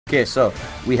Okay, so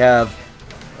we have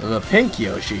the pink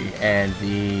Yoshi and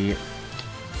the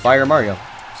fire Mario.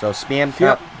 So spam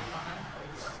cap.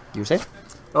 You were saying?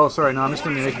 Oh, sorry. No, I'm just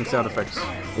going to be making sound effects.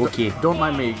 Okay. Don't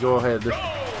mind me. Go ahead.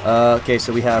 Okay,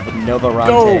 so we have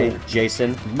Novarante,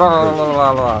 Jason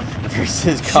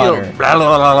versus Connor. Blah,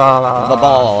 blah,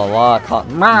 blah, blah,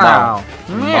 Blah,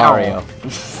 Mario.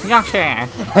 Yoshi.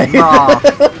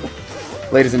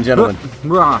 Ladies and gentlemen.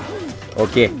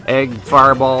 Okay. Egg,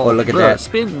 fireball. Oh, look at that.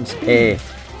 Spin. Hey.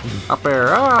 Up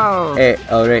there. Oh. Hey,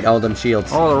 alright, all them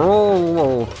shields. Oh, the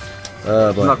roll.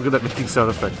 Oh, boy. I'm not good at making sound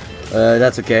effects.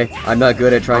 That's okay. I'm not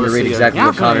good at trying to read exactly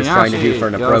what Connor's trying to do for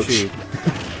an approach.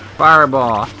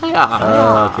 Fireball.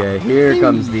 Okay, here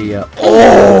comes the.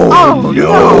 Oh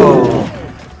no!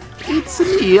 It's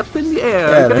me up in the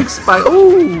air. Yeah,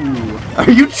 Ooh! Are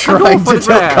you trying to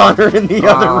tell Connor in the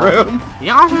other room?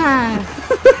 Yoshi!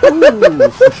 I'm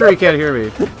sure he can't hear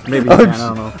me. Maybe he can, I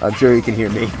don't know. I'm sure he can hear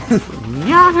me.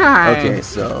 Yoshi! Okay,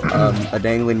 so a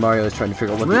dangling Mario is trying to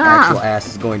figure out what the actual ass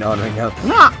is going on right now.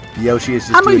 Yoshi is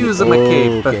just I'm using my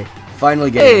cape. Okay,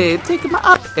 finally getting. Hey, take my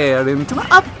up air into my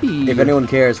up B. If anyone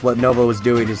cares, what Nova was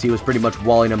doing is he was pretty much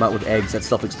walling him out with eggs. That's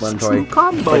self-explanatory.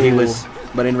 Combo.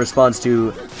 But in response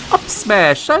to up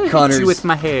smash, I hit you with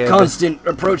my head. Constant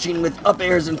approaching with up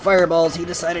airs and fireballs, he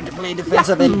decided to play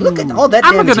defensive and look at all that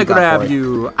damage. I'm gonna grab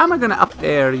you. I'm gonna up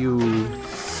air you.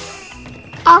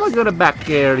 I'm gonna back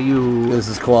air you. This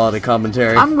is quality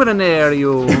commentary. I'm gonna nair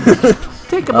you.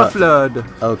 Take up a flood.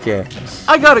 Okay.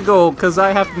 I gotta go because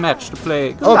I have a match to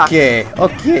play. Okay.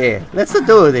 Let's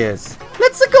do this.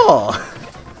 Let's go.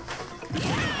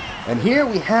 And here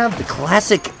we have the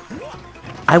classic.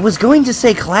 I was going to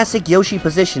say classic Yoshi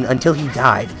position until he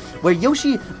died, where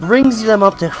Yoshi brings them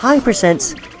up to high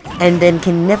percents and then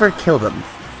can never kill them.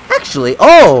 Actually,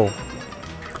 I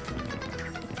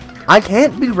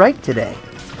can't be right today.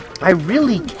 I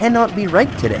really cannot be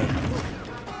right today.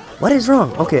 What is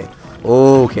wrong? Okay.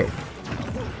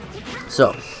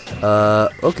 So,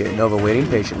 okay, Nova waiting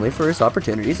patiently for his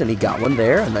opportunities, and he got one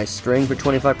there. A nice string for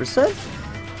 25%.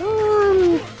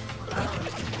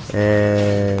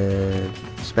 And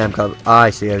spam cover. I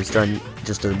see. I was trying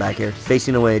just to the back here,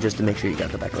 facing away just to make sure you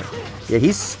got the back air. Yeah,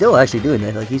 he's still actually doing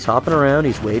that. Like, he's hopping around,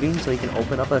 he's waiting so he can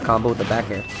open up a combo with the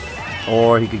back air,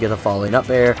 or he could get the falling up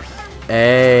air.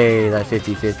 Hey, that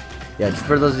 50-50. Yeah,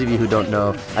 for those of you who don't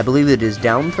know, I believe it is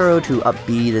down throw to up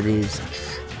B that is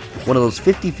one of those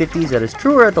 50-50s that is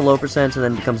truer at the low percents and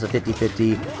then becomes a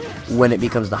 50-50 when it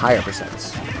becomes the higher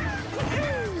percents.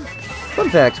 Fun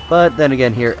fact, but then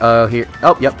again here, oh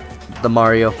yep, the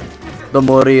Mario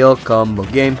combo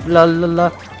game, la la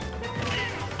la.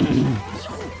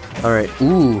 Alright,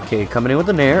 ooh, okay, coming in with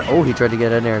an air. Oh, he tried to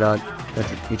get an air dodge.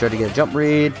 He tried to get a jump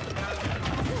read.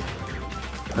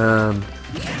 Alright,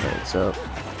 so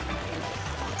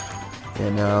yeah,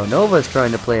 now Nova's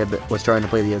trying to play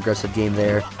the aggressive game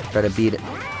there, try to beat it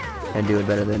and do it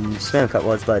better than Spam Cut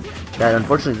was, but that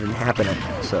unfortunately didn't happen.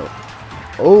 So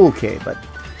okay, but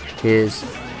his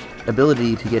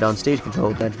ability to get on stage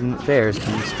control that didn't fair is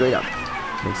coming straight up.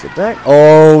 Makes it back.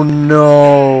 Oh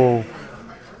no!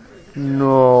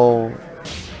 No.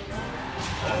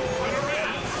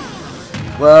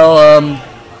 Well,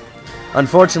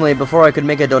 unfortunately, before I could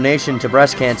make a donation to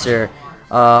breast cancer,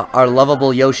 our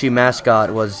lovable Yoshi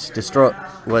mascot was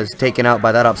taken out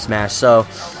by that up smash. So,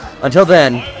 until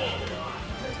then,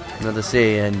 another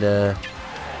C, and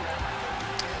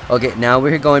okay, now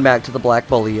we're going back to the Black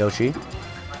Bully Yoshi.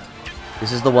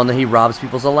 This is the one that he robs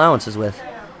people's allowances with.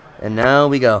 And now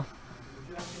we go.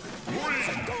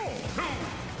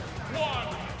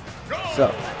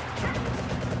 So,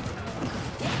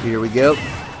 here we go.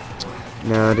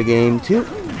 Now to game 2.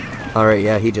 Alright,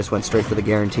 yeah, he just went straight for the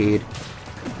guaranteed.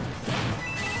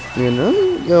 You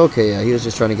know? Okay, yeah, he was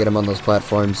just trying to get him on those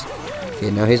platforms.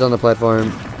 Okay, now he's on the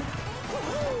platform.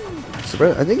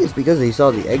 I think it's because he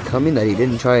saw the egg coming that he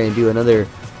didn't try and do another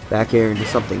back air into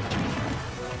something.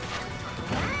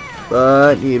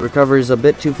 But he recovers a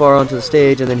bit too far onto the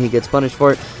stage and then he gets punished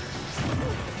for it.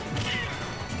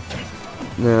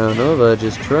 Now Nova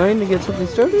just trying to get something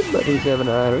started, but he's having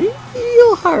a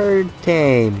real hard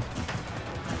time.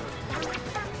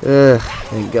 Ugh,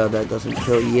 thank God that doesn't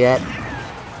kill yet.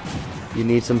 You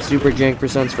need some super jank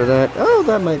percents for that. Oh,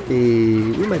 that might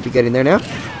be... we might be getting there now.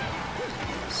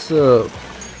 So,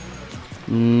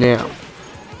 now,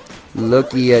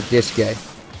 looky at this guy.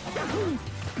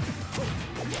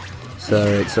 So,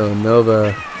 alright, so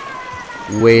Nova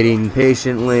waiting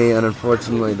patiently, and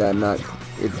unfortunately the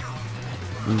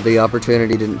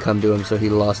opportunity didn't come to him, so he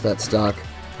lost that stock.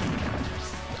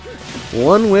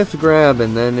 One whiffed grab,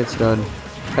 and then it's done.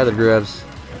 Heather grabs.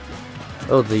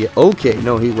 Oh, okay,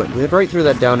 no, he went right through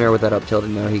that down air with that up tilt,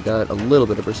 and now he got a little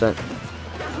bit of percent.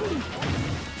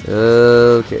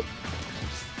 Okay.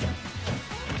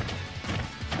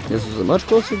 This was a much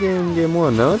closer game in game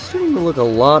 1. Now it's starting to look a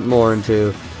lot more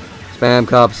into Spam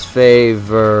Cop's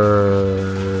favor.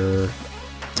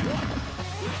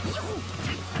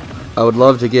 I would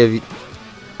love to give...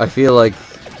 I feel like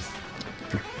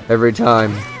every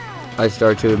time I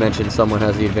start to mention someone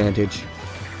has the advantage,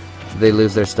 they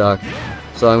lose their stock.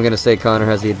 So I'm going to say Connor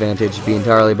has the advantage, be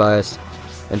entirely biased,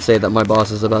 and say that my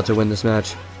boss is about to win this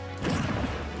match.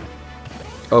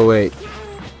 Oh wait,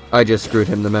 I just screwed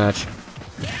him the match.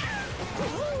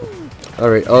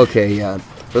 Alright, okay, yeah.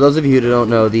 For those of you who don't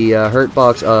know, the hurt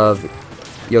box of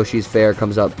Yoshi's Fair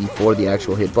comes up before the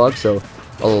actual hitbox, so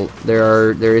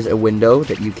there is a window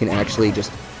that you can actually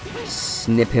just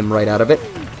snip him right out of it.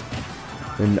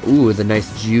 And ooh, the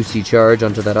nice juicy charge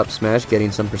onto that up smash,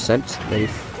 getting some percent that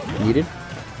he needed.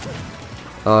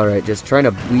 Alright, just trying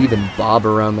to weave and bob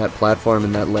around that platform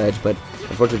and that ledge, but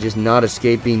unfortunately just not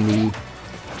escaping the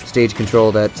stage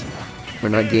control that... We're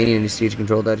not gaining any stage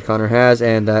control that Connor has,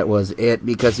 and that was it,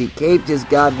 because he caped his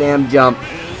goddamn jump.